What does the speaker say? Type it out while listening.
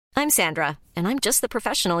I'm Sandra, and I'm just the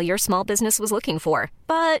professional your small business was looking for.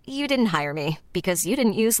 But you didn't hire me because you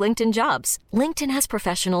didn't use LinkedIn Jobs. LinkedIn has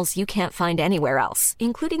professionals you can't find anywhere else,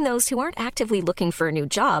 including those who aren't actively looking for a new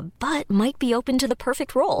job, but might be open to the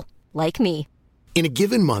perfect role, like me. In a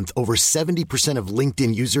given month, over 70% of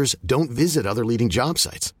LinkedIn users don't visit other leading job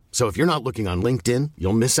sites. So if you're not looking on LinkedIn,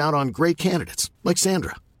 you'll miss out on great candidates like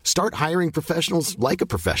Sandra. Start hiring professionals like a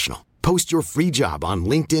professional. Post your free job on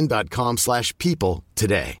linkedin.com/people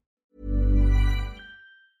today.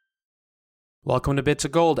 Welcome to Bits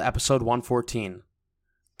of Gold, episode 114.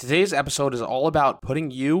 Today's episode is all about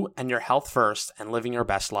putting you and your health first and living your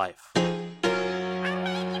best life.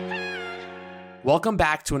 Welcome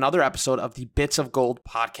back to another episode of the Bits of Gold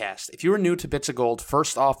podcast. If you are new to Bits of Gold,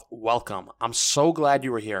 first off, welcome. I'm so glad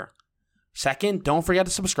you were here. Second, don't forget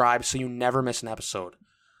to subscribe so you never miss an episode.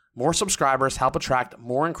 More subscribers help attract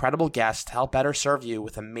more incredible guests to help better serve you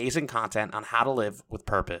with amazing content on how to live with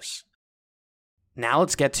purpose. Now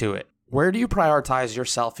let's get to it. Where do you prioritize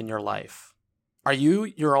yourself in your life? Are you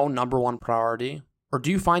your own number one priority? Or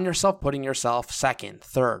do you find yourself putting yourself second,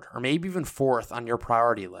 third, or maybe even fourth on your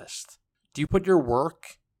priority list? Do you put your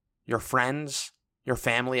work, your friends, your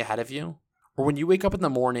family ahead of you? Or when you wake up in the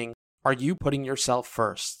morning, are you putting yourself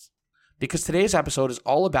first? Because today's episode is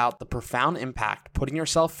all about the profound impact putting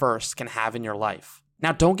yourself first can have in your life.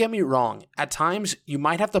 Now, don't get me wrong. At times, you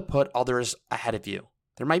might have to put others ahead of you.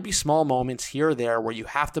 There might be small moments here or there where you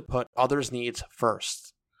have to put others' needs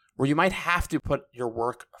first, where you might have to put your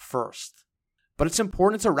work first. But it's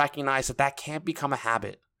important to recognize that that can't become a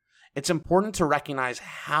habit. It's important to recognize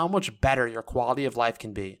how much better your quality of life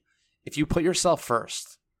can be if you put yourself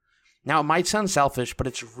first. Now, it might sound selfish, but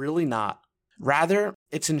it's really not. Rather,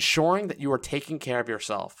 it's ensuring that you are taking care of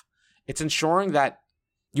yourself. It's ensuring that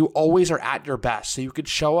you always are at your best so you could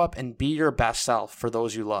show up and be your best self for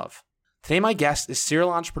those you love. Today, my guest is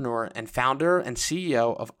serial entrepreneur and founder and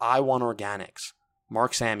CEO of I1 Organics,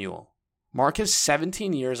 Mark Samuel. Mark has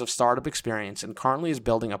 17 years of startup experience and currently is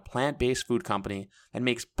building a plant-based food company that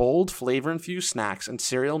makes bold, flavor-infused snacks and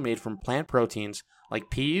cereal made from plant proteins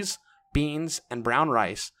like peas, beans, and brown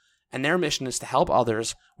rice, and their mission is to help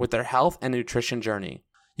others with their health and nutrition journey.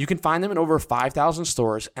 You can find them in over 5,000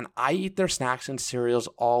 stores, and I eat their snacks and cereals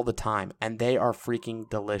all the time, and they are freaking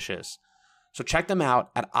delicious. So check them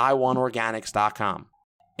out at i1organics.com.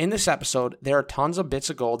 In this episode, there are tons of bits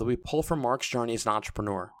of gold that we pull from Mark's journey as an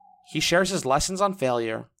entrepreneur. He shares his lessons on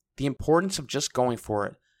failure, the importance of just going for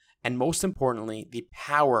it, and most importantly, the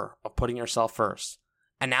power of putting yourself first.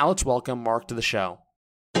 And now let's welcome Mark to the show.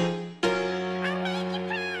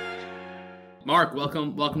 Mark,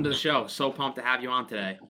 welcome to the show. So pumped to have you on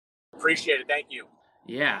today. Appreciate it. Thank you.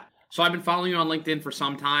 Yeah. So I've been following you on LinkedIn for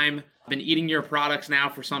some time. I've been eating your products now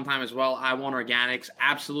for some time as well. I1 Organics,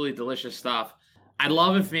 absolutely delicious stuff. I'd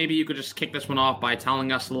love if maybe you could just kick this one off by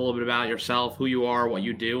telling us a little bit about yourself, who you are, what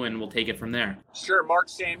you do, and we'll take it from there. Sure. Mark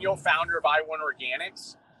Samuel, founder of I1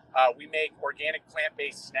 Organics. We make organic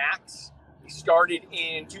plant-based snacks. We started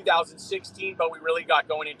in 2016, but we really got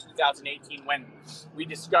going in 2018 when we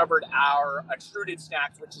discovered our extruded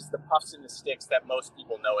snacks, which is the puffs and the sticks that most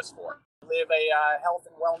people know us for. I live a health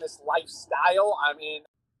and wellness lifestyle. I'm in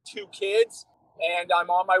 2 kids, and I'm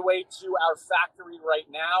on my way to our factory right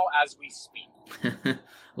now as we speak.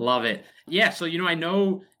 Love it. Yeah, so, I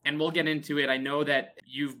know, and we'll get into it, I know that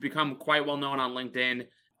you've become quite well known on LinkedIn,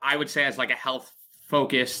 I would say as like a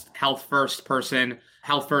health-focused, health-first person,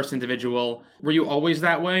 health-first individual. Were you always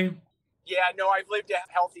that way? Yeah, no, I've lived a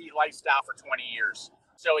healthy lifestyle for 20 years.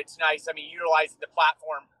 So it's nice. Utilizing the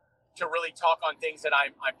platform to really talk on things that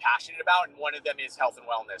I'm passionate about. And one of them is health and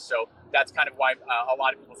wellness. So that's kind of why a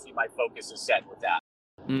lot of people see my focus is set with that.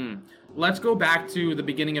 Let's go back to the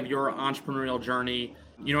beginning of your entrepreneurial journey.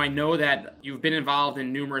 I know that you've been involved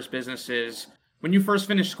in numerous businesses. When you first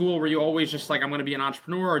finished school, were you always just like, I'm going to be an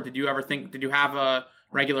entrepreneur? Or did you have a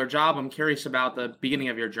regular job? I'm curious about the beginning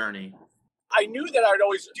of your journey. I knew that I'd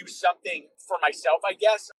always do something for myself, I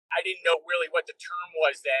guess. I didn't know really what the term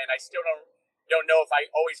was then. I still don't know if I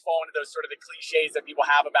always fall into those sort of the cliches that people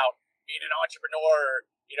have about being an entrepreneur or,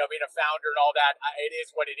 being a founder and all that. It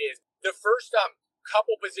is what it is. The first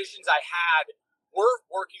couple positions I had were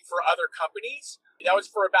working for other companies. That was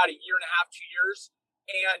for about a year and a half, 2 years.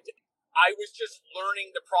 And I was just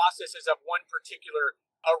learning the processes of one particular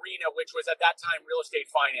arena, which was at that time real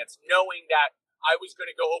estate finance, knowing that I was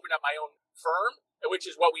going to go open up my own firm, which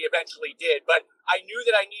is what we eventually did. But I knew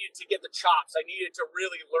that I needed to get the chops. I needed to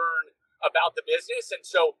really learn about the business. And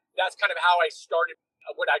so that's kind of how I started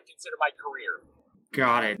what I consider my career.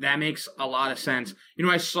 Got it. That makes a lot of sense.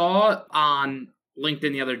 I saw on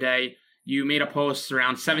LinkedIn the other day, you made a post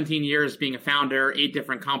around 17 years being a founder, 8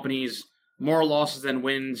 different companies, more losses than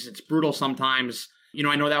wins. It's brutal sometimes.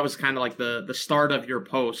 I know that was kind of like the start of your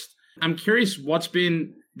post. I'm curious, what's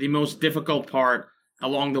been the most difficult part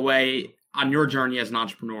along the way on your journey as an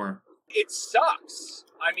entrepreneur? It sucks.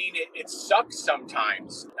 I mean, it sucks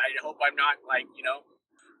sometimes. I hope I'm not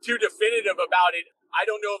too definitive about it. I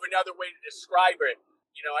don't know of another way to describe it.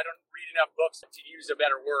 I don't read enough books to use a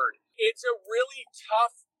better word. It's a really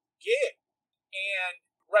tough gig. And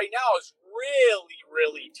right now it's really,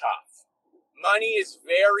 really tough. Money is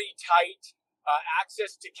very tight.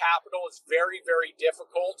 Access to capital is very, very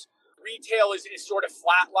difficult. Retail is sort of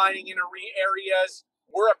flatlining in areas.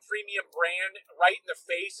 We're a premium brand right in the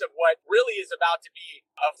face of what really is about to be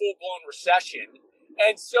a full-blown recession.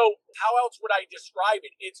 And so how else would I describe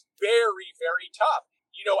it? It's very, very tough.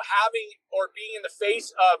 Having or being in the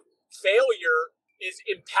face of failure is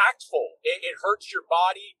impactful. It hurts your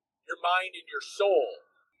body, your mind, and your soul.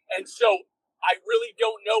 And so I really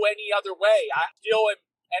don't know any other way. I still am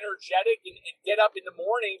energetic and get up in the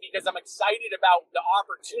morning because I'm excited about the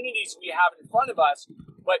opportunities we have in front of us.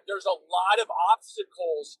 But there's a lot of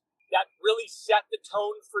obstacles that really set the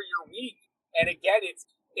tone for your week. And again,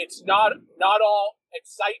 it's not all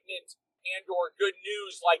excitement and or good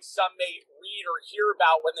news like some may read or hear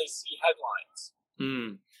about when they see headlines.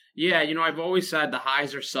 Yeah, I've always said the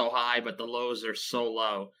highs are so high, but the lows are so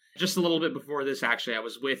low. Just a little bit before this, actually, I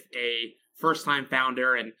was with a first-time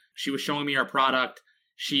founder, and she was showing me our product.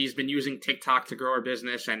 She's been using TikTok to grow her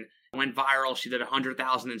business and went viral. She did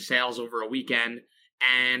 100,000 in sales over a weekend,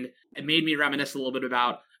 and it made me reminisce a little bit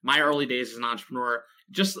about my early days as an entrepreneur,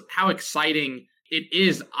 just how exciting it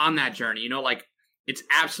is on that journey. It's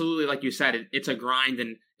absolutely, like you said, it's a grind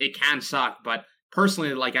and it can suck. But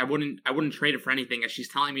personally, I wouldn't trade it for anything. As she's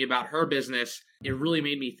telling me about her business, it really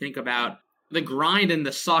made me think about the grind and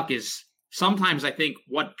the suck is sometimes, I think,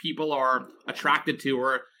 what people are attracted to,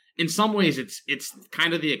 or in some ways it's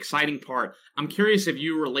kind of the exciting part. I'm curious if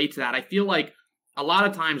you relate to that. I feel like a lot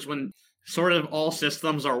of times when sort of all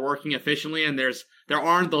systems are working efficiently and there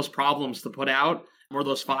aren't those problems to put out or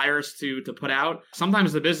those fires to put out,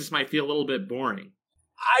 sometimes the business might feel a little bit boring.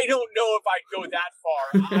 I don't know if I'd go that far.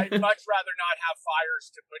 I'd much rather not have fires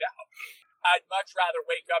to put out. I'd much rather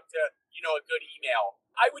wake up to, a good email.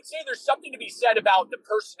 I would say there's something to be said about the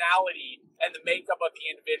personality and the makeup of the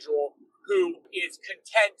individual who is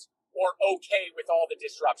content or okay with all the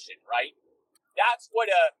disruption, right? That's what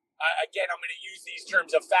again, I'm going to use these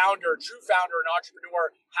terms, a founder, a true founder, an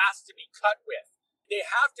entrepreneur has to be cut with. They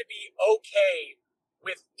have to be okay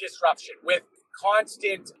with disruption, with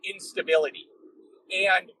constant instability,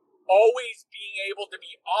 and always being able to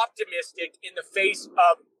be optimistic in the face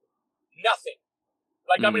of nothing.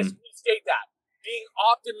 I'm going to state that. Being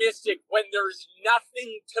optimistic when there's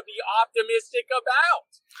nothing to be optimistic about.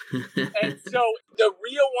 And so the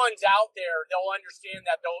real ones out there, they'll understand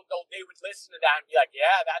that. They would listen to that and be like,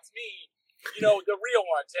 yeah, that's me. The real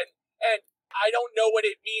ones. And I don't know what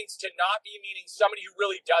it means to not be, meaning somebody who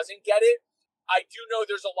really doesn't get it. I do know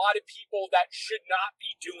there's a lot of people that should not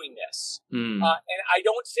be doing this. And I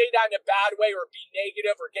don't say that in a bad way or be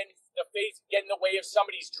negative or get in the way of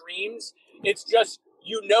somebody's dreams. It's just, if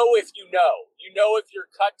you know if you're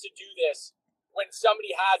cut to do this. When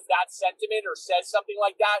somebody has that sentiment or says something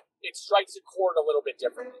like that, it strikes a chord a little bit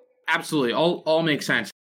differently. Absolutely. All makes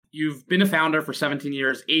sense. You've been a founder for 17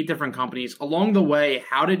 years, 8 different companies. Along the way,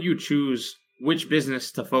 how did you choose which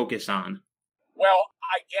business to focus on? Well,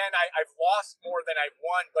 again, I've lost more than I've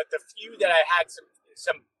won, but the few that I had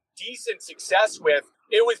some decent success with,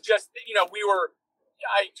 it was just, we were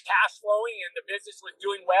cash flowing and the business was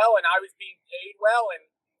doing well and I was being paid well. And,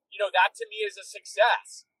 that to me is a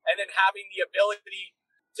success. And then having the ability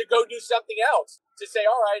to go do something else, to say,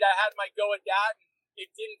 all right, I had my go at that, and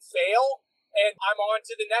it didn't fail, and I'm on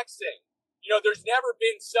to the next thing. There's never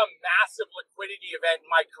been some massive liquidity event in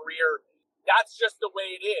my career. That's just the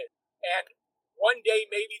way it is. And one day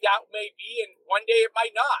maybe that may be, and one day it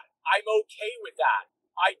might not. I'm okay with that.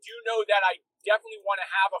 I do know that I definitely want to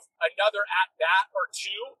have another at-bat or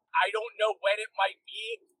two. I don't know when it might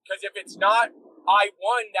be, because if it's not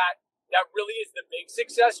I1 that really is the big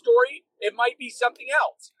success story, it might be something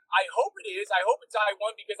else. I hope it is. I hope it's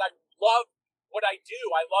I1 because I love what I do.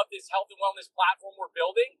 I love this health and wellness platform we're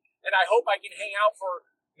building, and I hope I can hang out for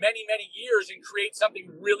many, many years and create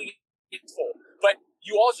something really useful. But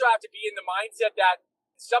you also have to be in the mindset that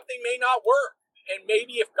something may not work, and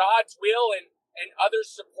maybe if God's will and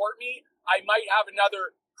others support me, I might have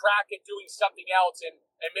another crack at doing something else, and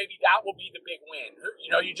maybe that will be the big win.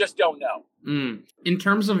 You know, you just don't know. In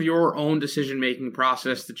terms of your own decision-making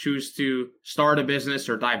process to choose to start a business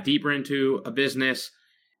or dive deeper into a business,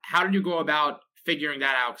 how did you go about figuring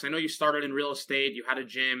that out? Because I know you started in real estate, you had a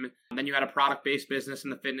gym, and then you had a product-based business in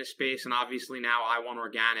the fitness space, and obviously now I1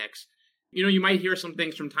 Organics. You know, you might hear some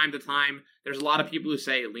things from time to time. There's a lot of people who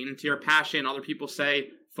say, lean into your passion. Other people say,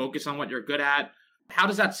 focus on what you're good at. How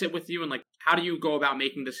does that sit with you? And like, how do you go about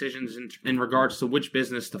making decisions in regards to which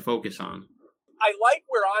business to focus on? I like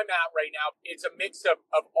where I'm at right now. It's a mix of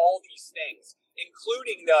all these things,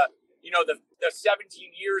 including the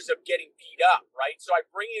 17 years of getting beat up, right? So I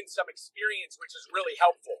bring in some experience, which is really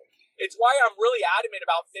helpful. It's why I'm really adamant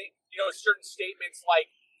about certain statements like,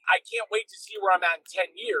 I can't wait to see where I'm at in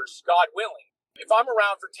 10 years, God willing. If I'm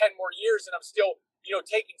around for 10 more years and I'm still,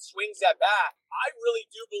 taking swings at bat, I really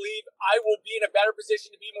do believe I will be in a better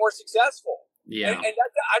position to be more successful. Yeah. And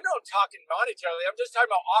I'm not talking monetarily. I'm just talking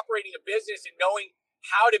about operating a business and knowing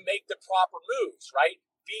how to make the proper moves, right?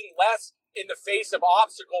 Being less in the face of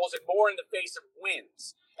obstacles and more in the face of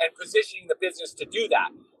wins and positioning the business to do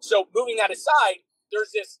that. So moving that aside,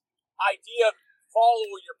 there's this idea of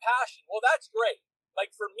follow your passion. Well, that's great.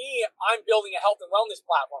 Like for me, I'm building a health and wellness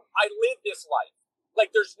platform. I live this life.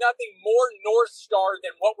 Like there's nothing more North Star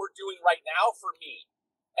than what we're doing right now for me.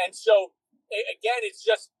 And so again, it's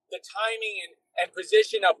just the timing and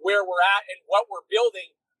position of where we're at and what we're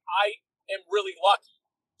building. I am really lucky.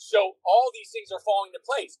 So all these things are falling into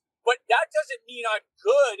place, but that doesn't mean I'm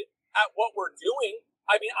good at what we're doing.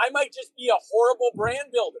 I mean, I might just be a horrible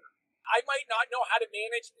brand builder. I might not know how to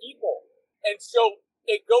manage people. And so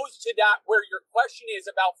it goes to that where your question is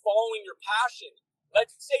about following your passion.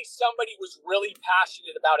 Let's say somebody was really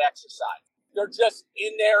passionate about exercise. They're just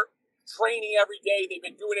in there training every day. They've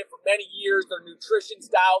been doing it for many years. Their nutrition's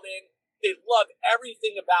dialed in. They love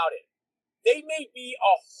everything about it. They may be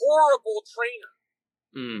a horrible trainer.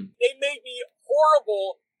 They may be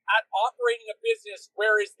horrible at operating a business,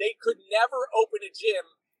 whereas they could never open a gym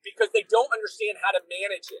because they don't understand how to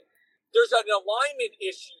manage it. There's an alignment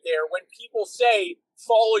issue there when people say,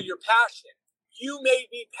 follow your passion. You may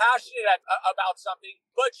be passionate about something,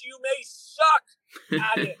 but you may suck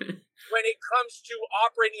at it when it comes to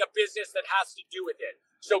operating a business that has to do with it.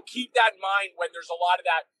 So keep that in mind when there's a lot of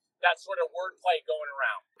that sort of wordplay going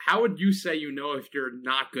around. How would you say you know if you're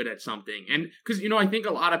not good at something? And because, I think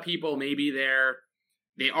a lot of people, maybe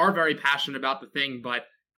they are very passionate about the thing, but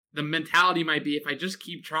the mentality might be, if I just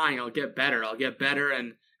keep trying, I'll get better,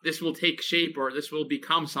 and this will take shape or this will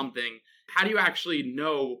become something. How do you actually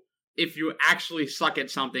know if you actually suck at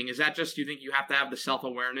something? Is that just, you think you have to have the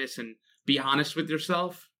self-awareness and be honest with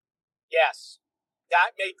yourself? Yes.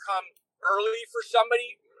 That may come early for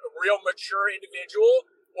somebody, a real mature individual,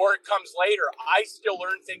 or it comes later. I still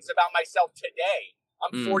learn things about myself today.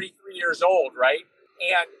 I'm 43 years old, right?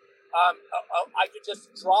 And I could just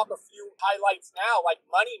drop a few highlights now, like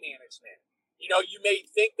money management. You may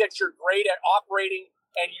think that you're great at operating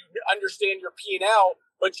and you understand your P&L,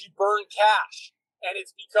 but you burn cash. And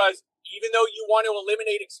it's because even though you want to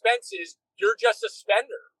eliminate expenses, you're just a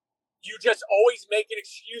spender. You just always make an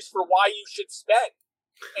excuse for why you should spend.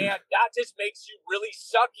 And that just makes you really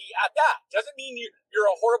sucky at that. Doesn't mean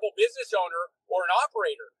you're a horrible business owner or an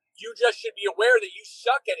operator. You just should be aware that you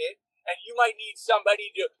suck at it, and you might need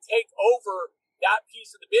somebody to take over that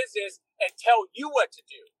piece of the business and tell you what to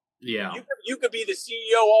do. Yeah. You could be the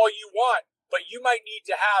CEO all you want, but you might need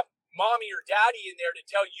to have mommy or daddy in there to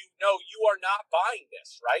tell you, no, you are not buying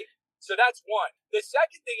this, right? So that's one. The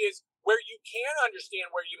second thing is where you can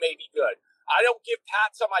understand where you may be good. I don't give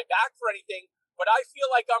pats on my back for anything, but I feel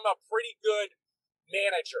like I'm a pretty good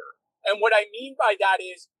manager. And what I mean by that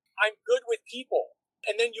is I'm good with people.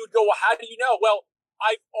 And then you would go, well, how do you know? Well,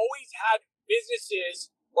 I've always had businesses,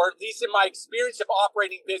 or at least in my experience of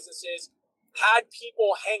operating businesses, had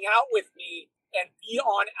people hang out with me and be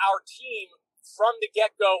on our team from the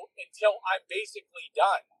get-go until I'm basically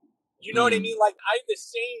done. You know what I mean? Like, I have the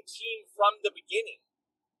same team from the beginning.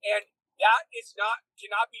 And that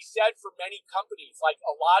cannot be said for many companies. Like,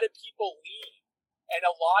 a lot of people leave, and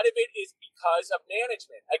a lot of it is because of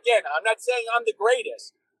management. Again, I'm not saying I'm the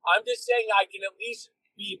greatest. I'm just saying I can at least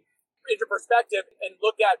be into perspective and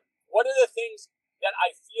look at what are the things that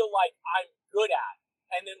I feel like I'm good at,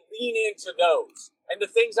 and then lean into those. And the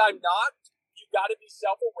things I'm not, you got to be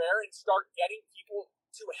self-aware and start getting people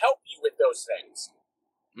to help you with those things.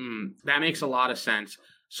 That makes a lot of sense.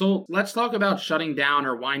 So let's talk about shutting down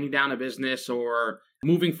or winding down a business or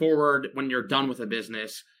moving forward when you're done with a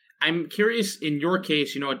business. I'm curious, in your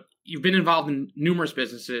case, you've been involved in numerous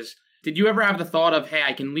businesses. Did you ever have the thought of, hey,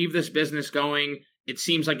 I can leave this business going it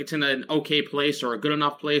seems like it's in an okay place or a good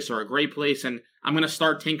enough place or a great place, and I'm going to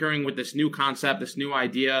start tinkering with this new concept, this new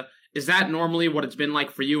idea. Is that normally what it's been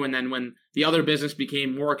like for you? And then when the other business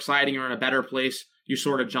became more exciting or in a better place, you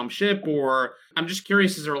sort of jump ship? Or I'm just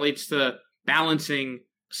curious as it relates to balancing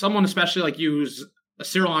someone, especially like you, who's a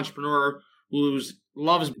serial entrepreneur, who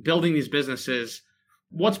loves building these businesses.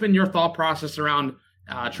 What's been your thought process around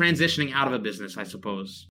transitioning out of a business, I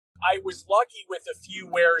suppose? I was lucky with a few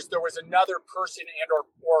where there was another person and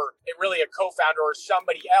or really a co-founder or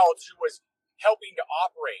somebody else who was helping to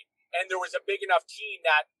operate. And there was a big enough team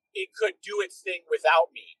that it could do its thing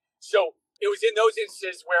without me. So it was in those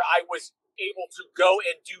instances where I was able to go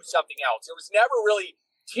and do something else. It was never really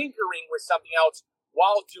tinkering with something else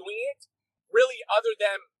while doing it, really, other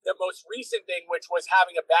than the most recent thing, which was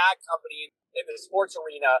having a bag company in the sports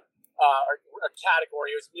arena, or a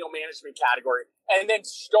category. It was meal management category. And then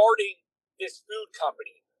starting this food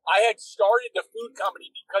company. I had started the food company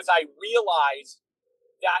because I realized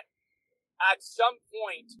that at some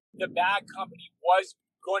point the bag company was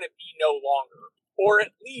going to be no longer, or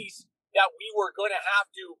at least that we were going to have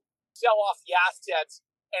to sell off the assets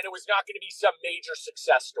and it was not going to be some major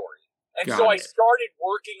success story. And so I started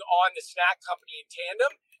working on the snack company in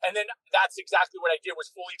tandem. And then that's exactly what I did,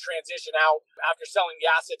 was fully transition out after selling the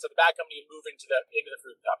assets of the bag company and move into the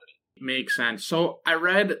food company. Makes sense. So I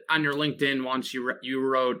read on your LinkedIn once you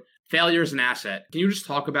wrote failure is an asset. Can you just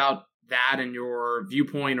talk about that and your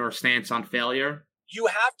viewpoint or stance on failure? You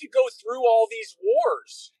have to go through all these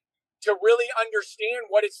wars to really understand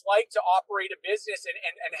what it's like to operate a business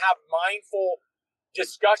and have mindful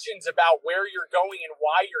discussions about where you're going and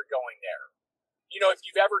why you're going there. You know, if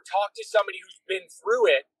you've ever talked to somebody who's been through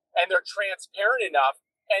it and they're transparent enough,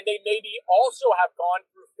 and they maybe also have gone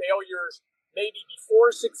through failures, maybe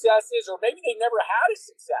before successes, or maybe they never had a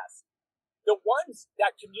success. The ones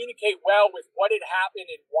that communicate well with what had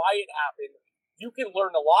happened and why it happened, you can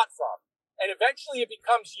learn a lot from. And eventually it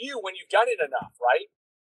becomes you when you've done it enough, right?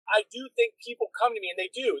 I do think people come to me, and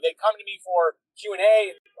they do. They come to me for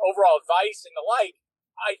Q&A and overall advice and the like.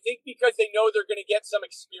 I think because they know they're going to get some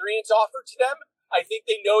experience offered to them. I think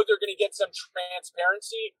they know they're going to get some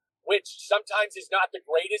transparency, which sometimes is not the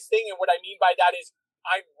greatest thing. And what I mean by that is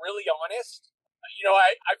I'm really honest. You know,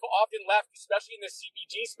 I've often left, especially in the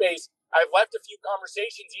CPG space, I've left a few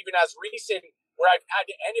conversations, even as recent, where I've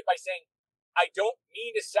had to end it by saying, I don't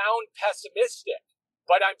mean to sound pessimistic,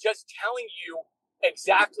 but I'm just telling you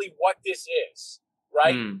exactly what this is,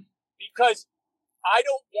 right? Because I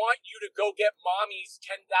don't want you to go get mommy's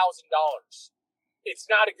 $10,000.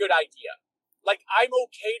 It's not a good idea. Like, I'm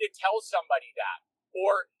okay to tell somebody that,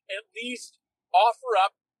 or at least offer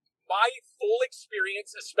up my full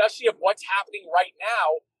experience, especially of what's happening right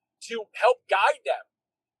now, to help guide them.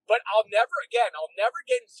 But I'll never get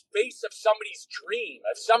in the face of somebody's dream.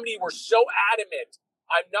 If somebody were so adamant,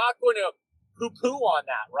 I'm not going to poo-poo on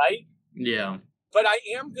that, right? Yeah. But I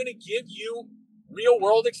am going to give you real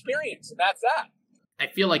world experience, and that's that. I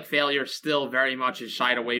feel like failure still very much is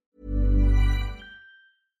shied away.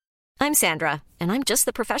 I'm Sandra, and I'm just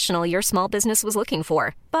the professional your small business was looking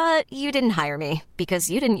for. But you didn't hire me because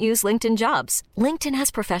you didn't use LinkedIn Jobs. LinkedIn has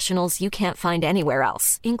professionals you can't find anywhere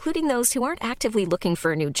else, including those who aren't actively looking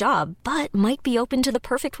for a new job, but might be open to the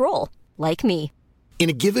perfect role, like me. In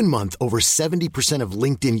a given month, over 70% of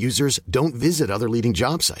LinkedIn users don't visit other leading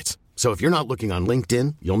job sites. So if you're not looking on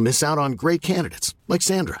LinkedIn, you'll miss out on great candidates like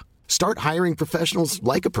Sandra. Start hiring professionals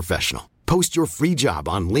like a professional. Post your free job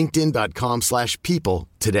on linkedin.com/people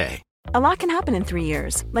today. A lot can happen in 3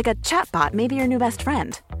 years, like a chatbot may be your new best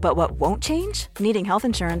friend. But what won't change? Needing health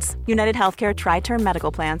insurance. United Healthcare Tri-Term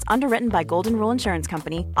Medical Plans, underwritten by Golden Rule Insurance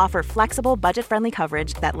Company, offer flexible, budget-friendly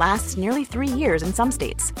coverage that lasts nearly 3 years in some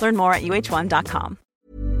states. Learn more at uh1.com.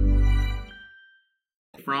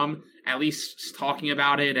 From at least talking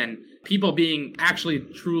about it and people being actually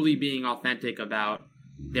truly being authentic about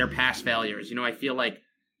their past failures. You know, I feel like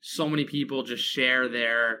so many people just share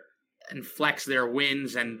and flex their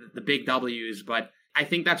wins and the big W's, but I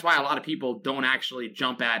think that's why a lot of people don't actually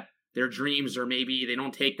jump at their dreams, or maybe they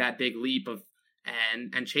don't take that big leap of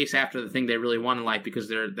and chase after the thing they really want in life because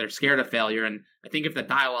they're scared of failure. And I think if the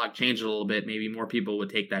dialogue changed a little bit, maybe more people would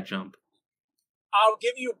take that jump. I'll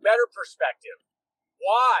give you a better perspective.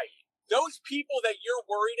 Why? Those people that you're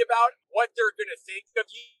worried about what they're going to think of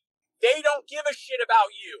you, they don't give a shit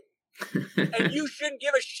about you. And you shouldn't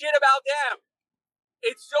give a shit about them.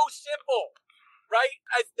 It's so simple, right?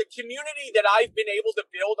 As the community that I've been able to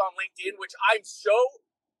build on LinkedIn, which I'm so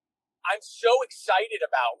excited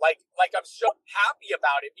about, like I'm so happy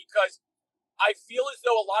about it, because I feel as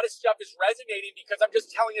though a lot of stuff is resonating because I'm just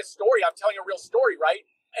telling a story. I'm telling a real story, right?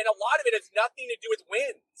 And a lot of it has nothing to do with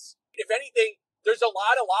wins. If anything, there's a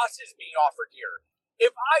lot of losses being offered here.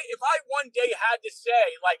 If I one day had to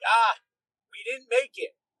say, like, we didn't make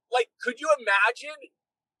it, like, could you imagine?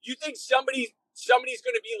 You think somebody's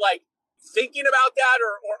going to be like thinking about that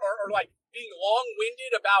or like being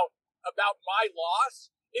long-winded about my loss?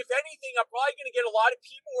 If anything, I'm probably going to get a lot of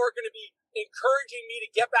people who are going to be encouraging me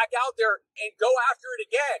to get back out there and go after it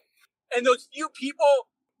again. And those few people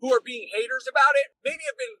who are being haters about it maybe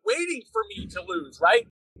have been waiting for me to lose, right?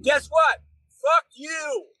 Guess what? Fuck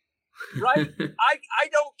you, right? I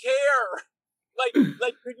don't care. Like,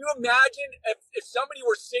 could you imagine if somebody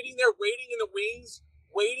were sitting there waiting in the wings,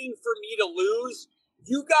 waiting for me to lose?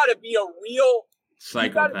 You got to be a real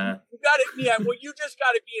psychopath. You just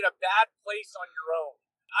got to be in a bad place on your own.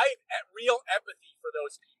 I have real empathy for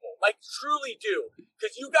those people, like truly do,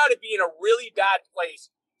 because you got to be in a really bad place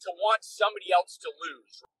to want somebody else to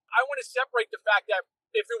lose. I want to separate the fact that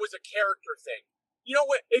if it was a character thing, you know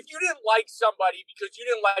what? If you didn't like somebody because you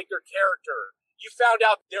didn't like their character, you found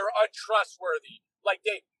out they're untrustworthy, like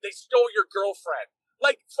they stole your girlfriend,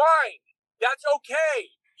 like fine, that's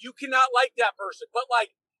okay. You cannot like that person, but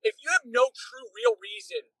like if you have no true real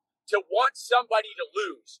reason to want somebody to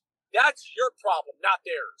lose, that's your problem, not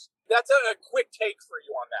theirs. That's a quick take for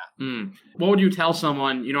you on that. What would you tell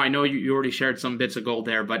someone, I know you already shared some bits of gold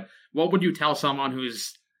there, but what would you tell someone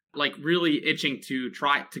who's like really itching to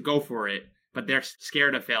try to go for it, but they're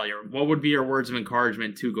scared of failure? What would be your words of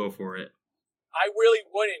encouragement to go for it? I really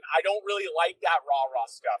wouldn't. I don't really like that rah-rah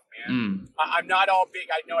stuff, man. I'm not all big.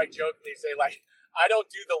 I know I jokingly say, like, I don't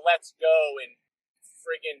do the let's go and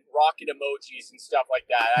friggin' rocket emojis and stuff like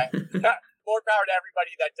that. More power to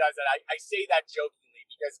everybody that does it. I say that jokingly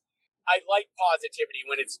because I like positivity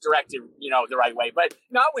when it's directed, the right way, but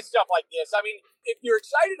not with stuff like this. I mean, if you're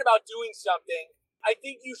excited about doing something, I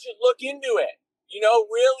think you should look into it.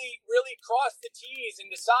 Really, really cross the T's and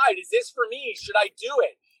decide, is this for me? Should I do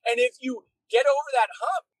it? And if you get over that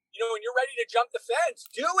hump, when you're ready to jump the fence,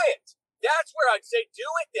 do it. That's where I'd say do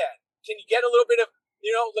it then. Can you get a little bit of,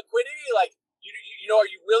 liquidity? Like, are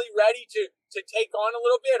you really ready to take on a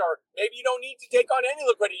little bit? Or maybe you don't need to take on any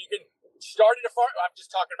liquidity. You can start at a farm. I'm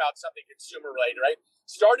just talking about something consumer related, right?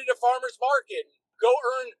 Start at a farmer's market, go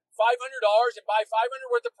earn $500 and buy $500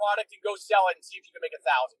 worth of product and go sell it and see if you can make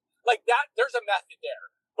 $1,000. Like that, there's a method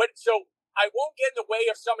there. But so I won't get in the way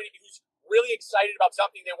of somebody who's really excited about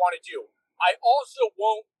something they want to do. I also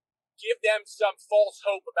won't give them some false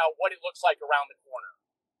hope about what it looks like around the corner.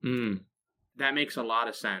 That makes a lot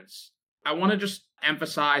of sense. I want to just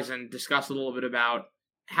emphasize and discuss a little bit about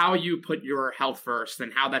how you put your health first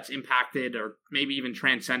and how that's impacted or maybe even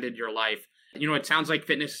transcended your life. It sounds like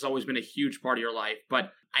fitness has always been a huge part of your life,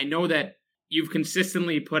 but I know that you've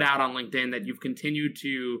consistently put out on LinkedIn that you've continued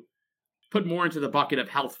to put more into the bucket of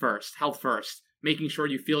health first, making sure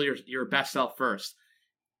you feel your best self first.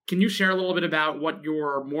 Can you share a little bit about what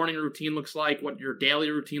your morning routine looks like, what your daily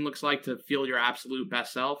routine looks like to feel your absolute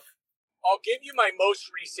best self? I'll give you my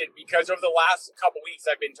most recent because over the last couple weeks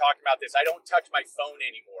I've been talking about this. I don't touch my phone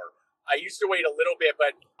anymore. I used to wait a little bit,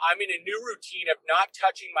 but I'm in a new routine of not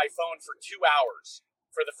touching my phone for 2 hours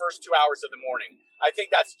for the first 2 hours of the morning. I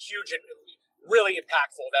think that's huge and really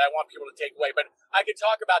impactful that I want people to take away. But I could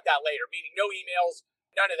talk about that later, meaning no emails,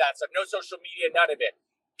 none of that stuff, no social media, none of it.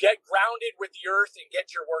 Get grounded with the earth and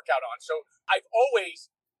get your workout on. So I've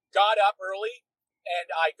always got up early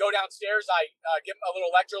and I go downstairs, I get a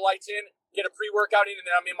little electrolytes in, get a pre-workout in, and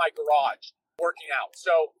then I'm in my garage working out.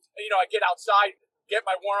 So, I get outside, get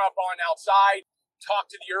my warm-up on outside, talk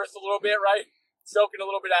to the earth a little bit, right? Soaking a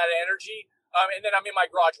little bit out of energy. And then I'm in my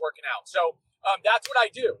garage working out. So that's what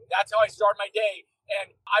I do. That's how I start my day.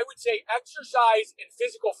 And I would say exercise and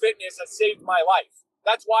physical fitness has saved my life.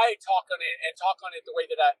 That's why I talk on it the way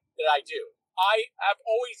that I do. I have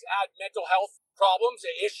always had mental health problems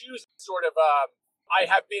and issues, sort of, I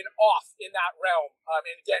have been off in that realm.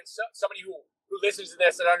 And again, somebody who listens to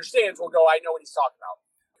this and understands will go, I know what he's talking about.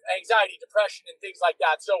 Anxiety, depression, and things like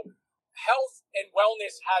that. So health and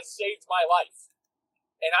wellness has saved my life.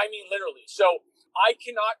 And I mean literally. So I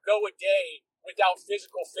cannot go a day without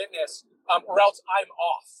physical fitness or else I'm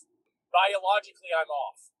off. Biologically, I'm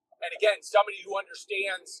off. And again, somebody who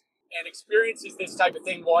understands and experiences this type of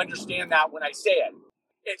thing will understand that when I say it.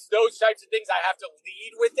 It's those types of things I have to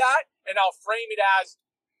lead with that, and I'll frame it as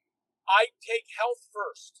I take health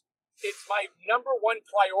first. It's my number one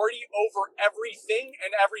priority over everything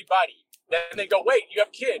and everybody. Then they go, wait, you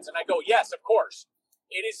have kids? And I go, yes, of course.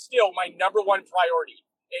 It is still my number one priority.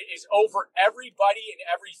 It is over everybody and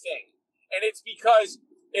everything. And it's because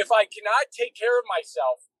if I cannot take care of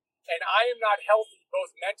myself and I am not healthy,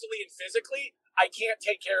 both mentally and physically, I can't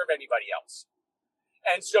take care of anybody else.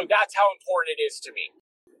 And so that's how important it is to me.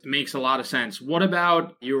 It makes a lot of sense. What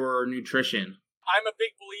about your nutrition? I'm a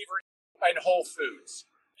big believer in whole foods.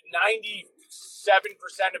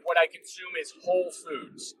 97% of what I consume is whole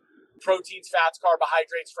foods. Proteins, fats,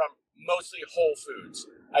 carbohydrates from mostly whole foods.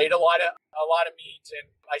 I eat a lot of meat, and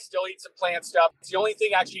I still eat some plant stuff. It's the only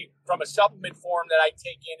thing actually from a supplement form that I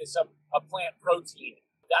take in is a plant protein.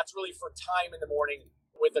 That's really for time in the morning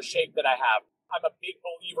with a shake that I have. I'm a big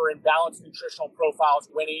believer in balanced nutritional profiles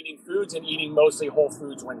when eating foods and eating mostly whole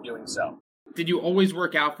foods when doing so. Did you always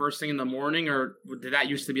work out first thing in the morning, or did that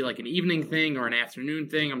used to be like an evening thing or an afternoon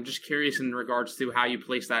thing? I'm just curious in regards to how you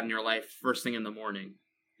place that in your life first thing in the morning.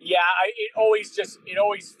 Yeah, it always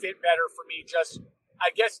fit better for me, just I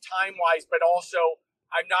guess time-wise, but also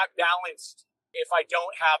I'm not balanced if I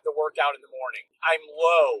don't have the workout in the morning. I'm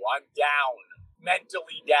low, I'm down,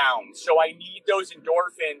 mentally down. So I need those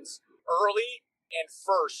endorphins early and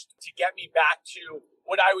first to get me back to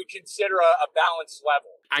what I would consider a balanced level.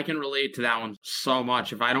 I can relate to that one so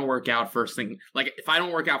much. If I don't work out first thing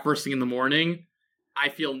in the morning, I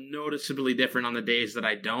feel noticeably different on the days that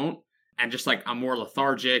I don't. And just like I'm more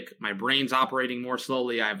lethargic, my brain's operating more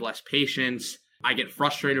slowly, I have less patience, I get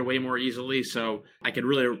frustrated way more easily. So I could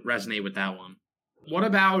really resonate with that one. What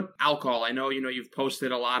about alcohol? I know, you've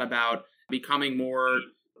posted a lot about becoming more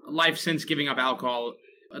life since giving up alcohol.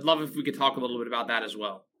 I'd love if we could talk a little bit about that as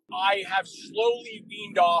well. I have slowly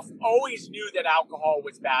weaned off, always knew that alcohol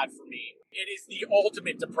was bad for me. It is the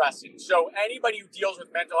ultimate depressant. So anybody who deals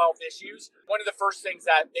with mental health issues, one of the first things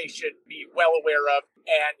that they should be well aware of,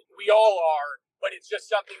 and we all are, but it's just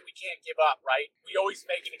something we can't give up, right? We always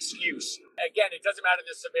make an excuse. Again, it doesn't matter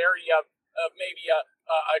the severity of maybe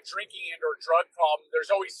a drinking and or drug problem.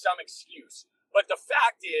 There's always some excuse. But the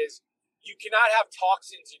fact is, you cannot have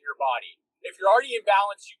toxins in your body. If you're already in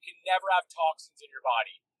balance, you can never have toxins in your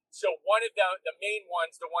body. So one of the main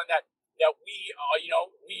ones, the one that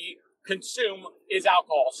we consume is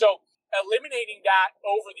alcohol. So eliminating that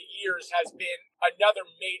over the years has been another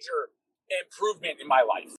major improvement in my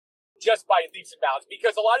life, just by leaps and bounds.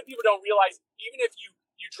 Because a lot of people don't realize, even if you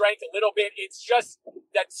drank a little bit, it's just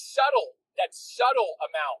that subtle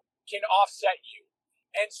amount can offset you.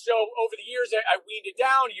 And so over the years, I weaned it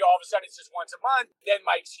down. All of a sudden, it's just once a month. Then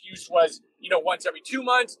my excuse was, once every 2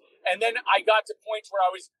 months. And then I got to points where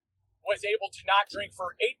I was able to not drink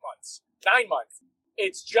for 8 months, 9 months.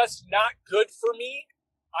 It's just not good for me.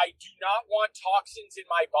 I do not want toxins in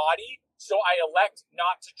my body, so I elect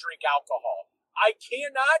not to drink alcohol. I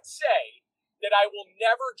cannot say that I will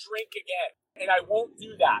never drink again, and I won't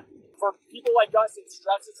do that. For people like us, it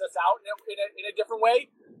stresses us out in a different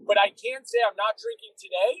way. But I can say I'm not drinking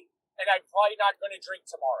today, and I'm probably not going to drink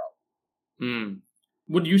tomorrow.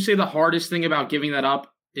 Would you say the hardest thing about giving that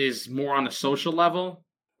up is more on a social level?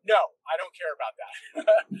 No, I don't care about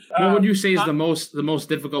that. What would you say is the most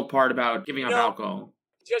difficult part about giving up alcohol?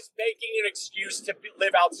 Just making an excuse to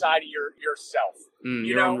live outside of yourself.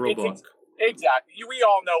 Your own rule book. Exactly. We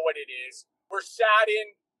all know what it is. We're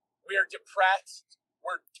saddened. We're depressed.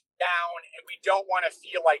 We're down, and we don't want to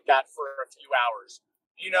feel like that for a few hours.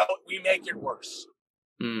 We make it worse.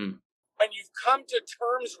 When you've come to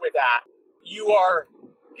terms with that, you are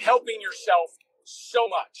helping yourself so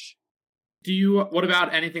much. What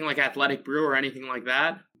about anything like Athletic Brew or anything like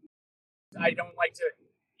that? I don't like to,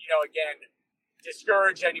 again,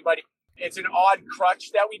 discourage anybody. It's an odd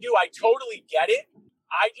crutch that we do. I totally get it.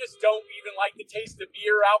 I just don't even like the taste of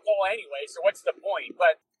beer or alcohol anyway, so what's the point?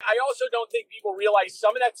 But I also don't think people realize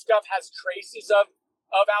some of that stuff has traces of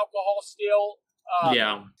alcohol still.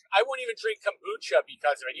 I won't even drink kombucha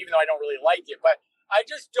because of it, even though I don't really like it. But I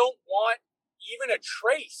just don't want even a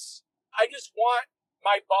trace. I just want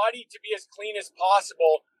my body to be as clean as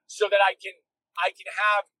possible so that I can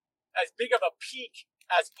have as big of a peak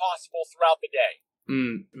as possible throughout the day.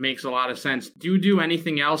 Makes a lot of sense. Do you do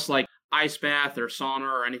anything else like ice bath or sauna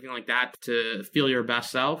or anything like that to feel your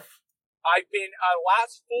best self? I've been,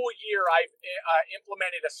 last full year, I've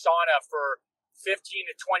implemented a sauna for 15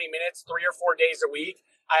 to 20 minutes, 3 or 4 days a week.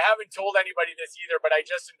 I haven't told anybody this either, but I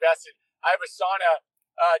just invested. I have a sauna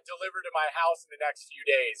delivered to my house in the next few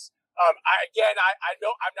days. I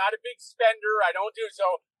know I'm not a big spender. I don't do it,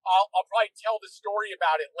 so I'll probably tell the story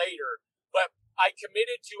about it later. But I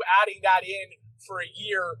committed to adding that in for a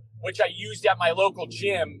year, which I used at my local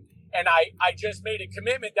gym. And I just made a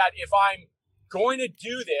commitment that if I'm going to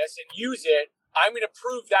do this and use it, I'm going to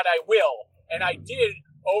prove that I will. And I did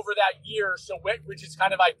over that year, so which is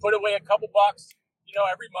kind of, I put away a couple bucks,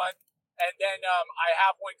 every month, and then I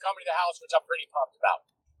have one coming to the house, which I'm pretty pumped about.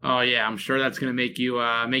 Oh yeah, I'm sure that's going to make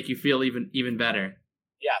you feel even better.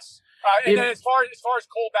 Yes. And then as far as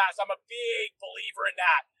cold baths, I'm a big believer in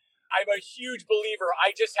that. I'm a huge believer.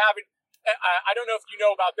 I just haven't. I don't know if you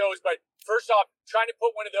know about those, but first off, trying to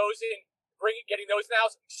put one of those in, getting those in the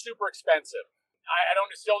house, super expensive. I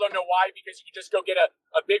still don't know why, because you can just go get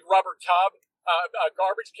a big rubber tub, a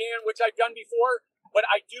garbage can, which I've done before. But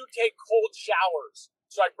I do take cold showers,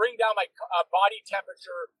 so I bring down my body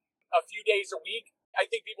temperature a few days a week. I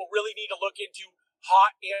think people really need to look into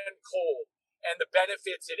hot and cold and the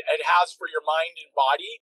benefits it has for your mind and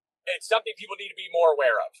body. It's something people need to be more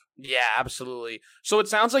aware of. Yeah, absolutely. So it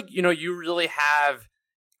sounds like, you really have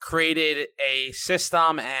created a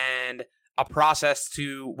system and a process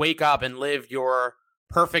to wake up and live your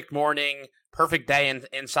perfect morning, perfect day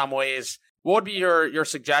in some ways. What would be your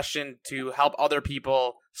suggestion to help other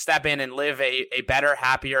people step in and live a better,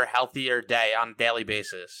 happier, healthier day on a daily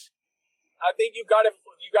basis? I think you got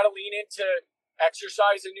to lean into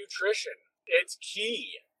exercise and nutrition. It's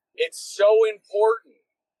key. It's so important.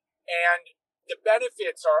 And the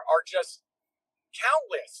benefits are just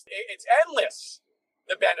countless. It's endless,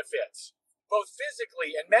 the benefits, both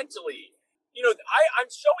physically and mentally.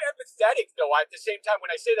 I'm so empathetic, though, at the same time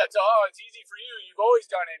when I say that. It's easy for you. You've always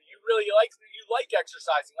done it. You really like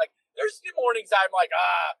exercising. Like, there's the mornings I'm like,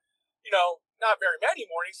 not very many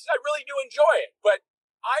mornings. I really do enjoy it. But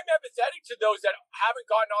I'm empathetic to those that haven't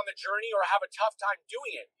gotten on the journey or have a tough time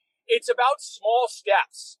doing it. It's about small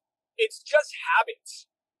steps. It's just habits.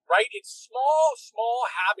 Right? It's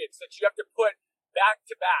small habits that you have to put back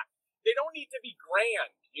to back. They don't need to be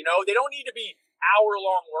grand, They don't need to be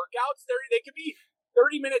hour-long workouts. They could be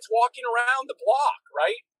 30 minutes walking around the block,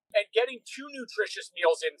 right? And getting 2 nutritious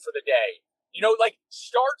meals in for the day.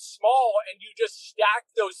 Start small and you just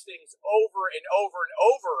stack those things over and over and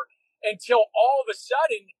over until all of a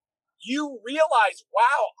sudden you realize,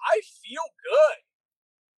 wow, I feel good.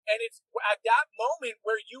 And it's at that moment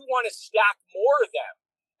where you want to stack more of them.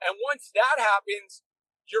 And once that happens,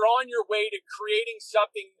 you're on your way to creating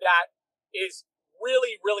something that is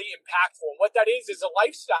really, really impactful. And what that is a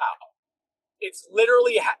lifestyle. It's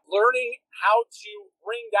literally learning how to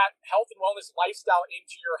bring that health and wellness lifestyle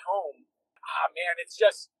into your home. Man, it's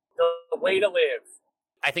just the way to live.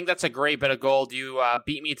 I think that's a great bit of gold. You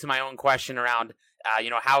beat me to my own question around,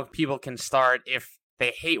 how people can start if they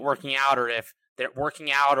hate working out, or if they're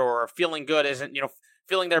working out or feeling good isn't,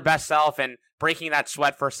 feeling their best self, and breaking that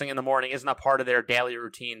sweat first thing in the morning isn't a part of their daily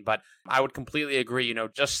routine. But I would completely agree,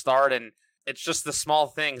 just start, and it's just the small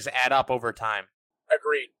things add up over time.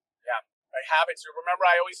 Agreed. Yeah. Habits. Remember,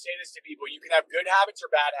 I always say this to people, you can have good habits or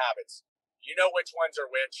bad habits. You know which ones are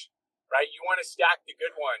which, right? You want to stack the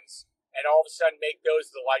good ones and all of a sudden make those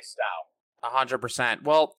the lifestyle. 100%.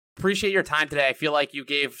 Well, appreciate your time today. I feel like you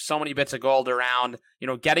gave so many bits of gold around,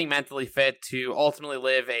 getting mentally fit to ultimately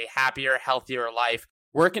live a happier, healthier life.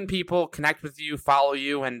 Where can people connect with you, follow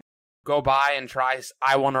you, and go buy and try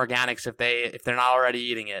I1 Organics if they're not already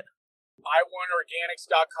eating it?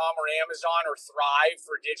 I1Organics.com or Amazon or Thrive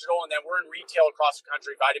for digital, and then we're in retail across the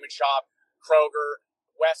country: Vitamin Shop, Kroger,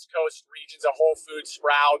 West Coast regions of Whole Foods,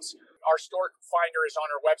 Sprouts. Our store finder is on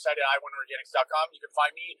our website at I1Organics.com. You can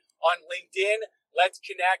find me on LinkedIn. Let's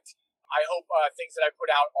connect. I hope things that I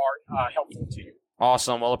put out are helpful to you.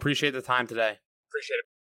 Awesome. Well, appreciate the time today. Appreciate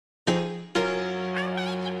it.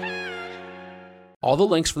 All the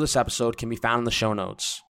links for this episode can be found in the show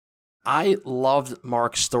notes. I loved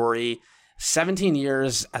Mark's story. 17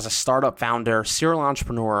 years as a startup founder, serial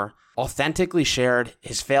entrepreneur, authentically shared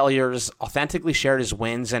his failures, authentically shared his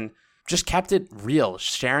wins, and just kept it real,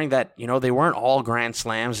 sharing that, they weren't all grand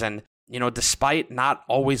slams. And, despite not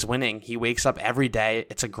always winning, he wakes up every day.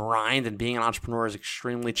 It's a grind, and being an entrepreneur is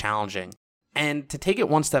extremely challenging. And to take it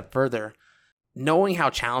one step further, knowing how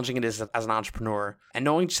challenging it is as an entrepreneur and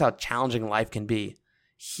knowing just how challenging life can be,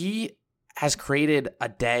 he has created a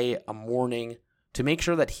day, a morning, to make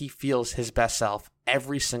sure that he feels his best self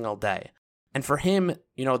every single day. And for him,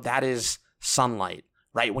 that is sunlight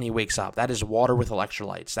right when he wakes up. That is water with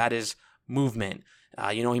electrolytes. That is movement.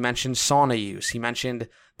 He mentioned sauna use. He mentioned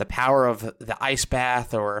the power of the ice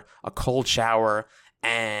bath or a cold shower,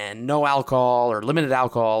 and no alcohol or limited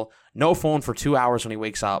alcohol, no phone for 2 hours when he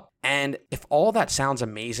wakes up. And if all that sounds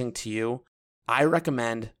amazing to you, I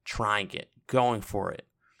recommend trying it, going for it.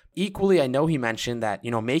 Equally, I know he mentioned that,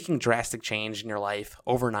 making drastic change in your life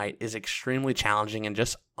overnight is extremely challenging and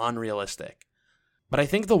just unrealistic. But I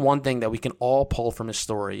think the one thing that we can all pull from his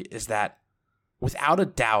story is that, without a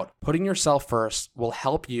doubt, putting yourself first will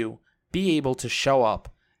help you be able to show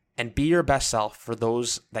up and be your best self for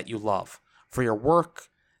those that you love, for your work,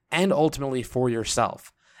 and ultimately for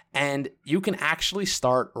yourself. And you can actually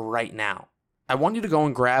start right now. I want you to go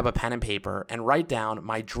and grab a pen and paper and write down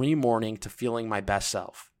my dream morning to feeling my best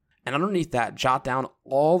self. And underneath that, jot down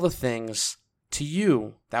all the things to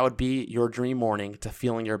you that would be your dream morning to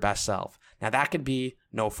feeling your best self. Now, that could be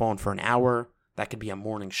no phone for an hour. That could be a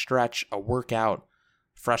morning stretch, a workout,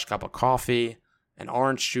 fresh cup of coffee, an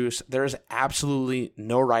orange juice. There's absolutely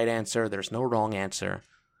no right answer. There's no wrong answer.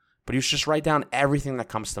 But you should just write down everything that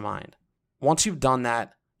comes to mind. Once you've done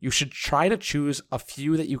that, you should try to choose a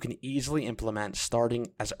few that you can easily implement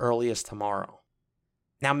starting as early as tomorrow.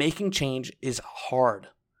 Now, making change is hard,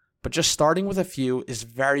 but just starting with a few is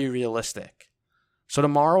very realistic. So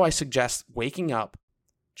tomorrow I suggest waking up,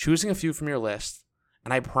 choosing a few from your list,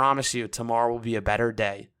 and I promise you tomorrow will be a better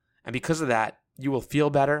day. And because of that, you will feel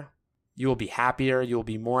better, you will be happier, you will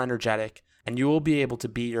be more energetic, and you will be able to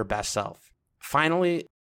be your best self. Finally,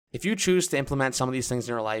 if you choose to implement some of these things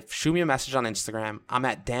in your life, shoot me a message on Instagram. I'm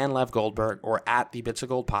at Dan Lev Goldberg or at the Bits of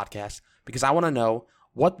Gold Podcast because I want to know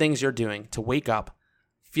what things you're doing to wake up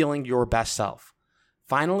feeling your best self.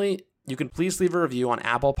 Finally, you can please leave a review on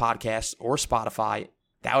Apple Podcasts or Spotify.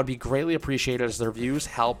 That would be greatly appreciated as the reviews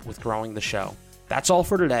help with growing the show. That's all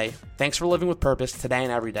for today. Thanks for living with purpose today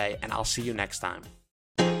and every day, and I'll see you next time.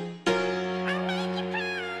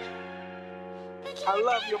 I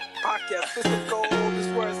love your podcast. This is gold. This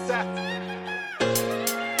is where it's at.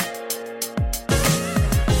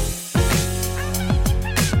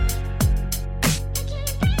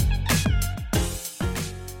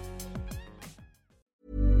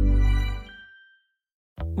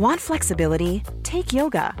 Want flexibility? Take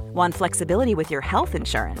yoga. Want flexibility with your health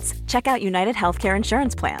insurance? Check out United Healthcare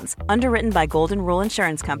Insurance Plans. Underwritten by Golden Rule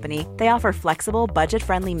Insurance Company, they offer flexible,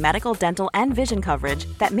 budget-friendly medical, dental, and vision coverage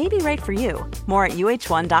that may be right for you. More at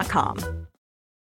UH1.com.